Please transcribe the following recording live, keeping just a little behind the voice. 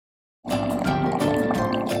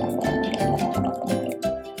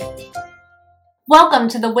Welcome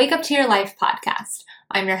to the Wake Up to Your Life podcast.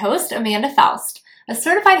 I'm your host, Amanda Faust, a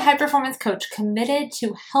certified high-performance coach committed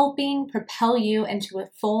to helping propel you into a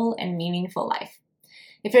full and meaningful life.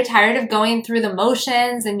 If you're tired of going through the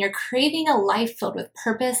motions and you're craving a life filled with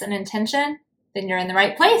purpose and intention, then you're in the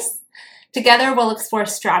right place. Together, we'll explore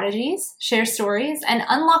strategies, share stories, and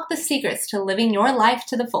unlock the secrets to living your life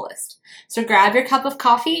to the fullest. So grab your cup of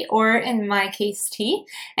coffee, or in my case, tea,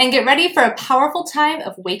 and get ready for a powerful time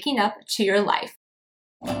of waking up to your life.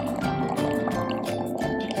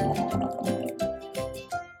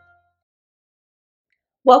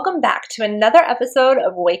 Welcome back to another episode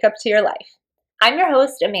of Wake Up to Your Life. I'm your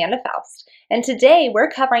host, Amanda Faust, and today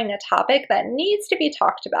we're covering a topic that needs to be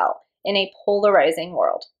talked about in a polarizing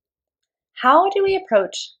world. How do we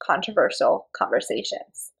approach controversial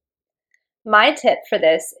conversations? My tip for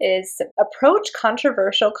this is approach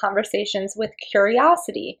controversial conversations with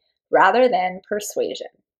curiosity rather than persuasion.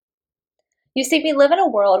 You see, we live in a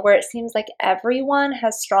world where it seems like everyone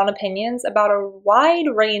has strong opinions about a wide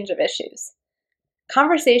range of issues.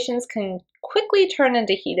 Conversations can quickly turn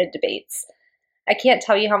into heated debates. I can't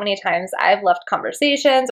tell you how many times I've left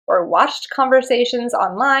conversations or watched conversations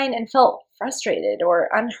online and felt frustrated or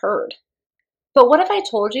unheard. But what if I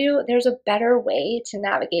told you there's a better way to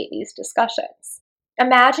navigate these discussions?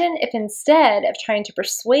 Imagine if instead of trying to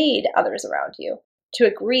persuade others around you to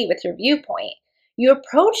agree with your viewpoint, you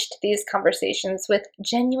approached these conversations with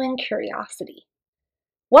genuine curiosity.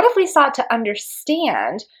 What if we sought to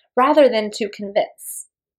understand rather than to convince?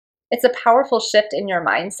 It's a powerful shift in your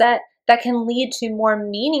mindset that can lead to more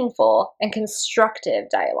meaningful and constructive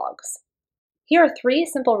dialogues. Here are 3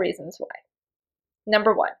 simple reasons why.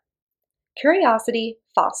 Number 1. Curiosity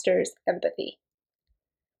fosters empathy.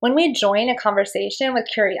 When we join a conversation with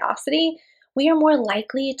curiosity, we are more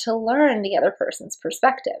likely to learn the other person's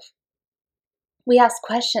perspective. We ask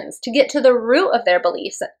questions to get to the root of their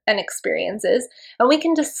beliefs and experiences, and we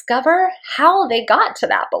can discover how they got to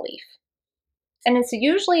that belief. And it's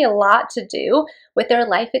usually a lot to do with their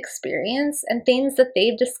life experience and things that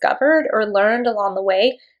they've discovered or learned along the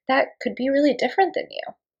way that could be really different than you.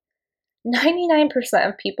 99%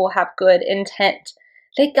 of people have good intent.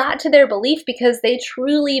 They got to their belief because they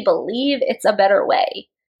truly believe it's a better way.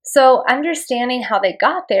 So understanding how they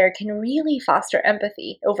got there can really foster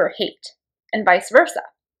empathy over hate, and vice versa.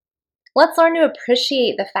 Let's learn to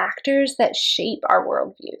appreciate the factors that shape our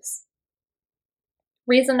worldviews.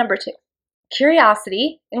 Reason number 2.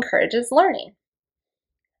 Curiosity encourages learning.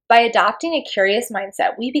 By adopting a curious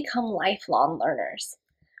mindset, we become lifelong learners.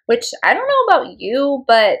 Which, I don't know about you,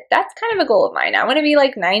 but that's kind of a goal of mine. I want to be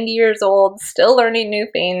like 90 years old, still learning new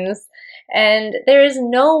things. And there is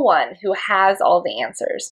no one who has all the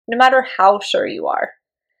answers, no matter how sure you are.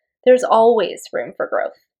 There's always room for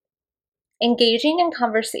growth. Engaging in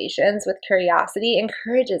conversations with curiosity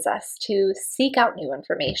encourages us to seek out new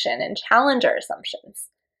information and challenge our assumptions.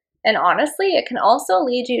 And honestly, it can also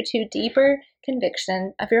lead you to deeper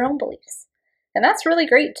conviction of your own beliefs. And that's really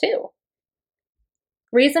great too.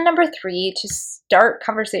 Reason number 3 to start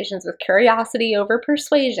conversations with curiosity over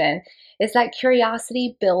persuasion is that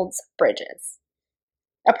curiosity builds bridges.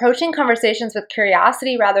 Approaching conversations with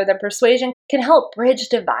curiosity rather than persuasion can help bridge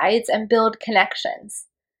divides and build connections.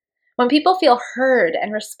 When people feel heard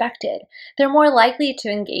and respected, they're more likely to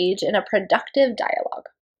engage in a productive dialogue,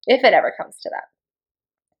 if it ever comes to that.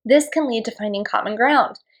 This can lead to finding common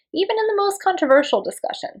ground, even in the most controversial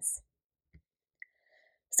discussions.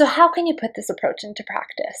 So how can you put this approach into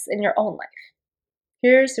practice in your own life?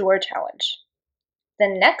 Here's your challenge. The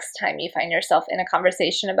next time you find yourself in a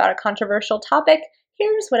conversation about a controversial topic,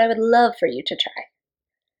 here's what I would love for you to try.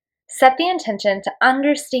 Set the intention to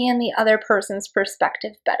understand the other person's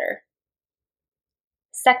perspective better.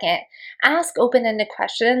 Second, ask open-ended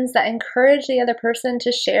questions that encourage the other person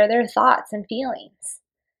to share their thoughts and feelings.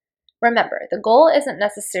 Remember, the goal isn't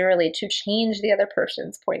necessarily to change the other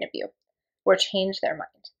person's point of view or change their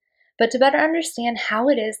mind, but to better understand how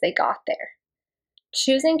it is they got there.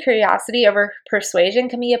 Choosing curiosity over persuasion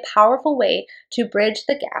can be a powerful way to bridge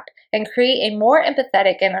the gap and create a more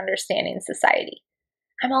empathetic and understanding society.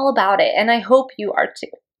 I'm all about it, and I hope you are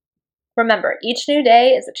too. Remember, each new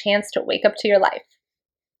day is a chance to wake up to your life.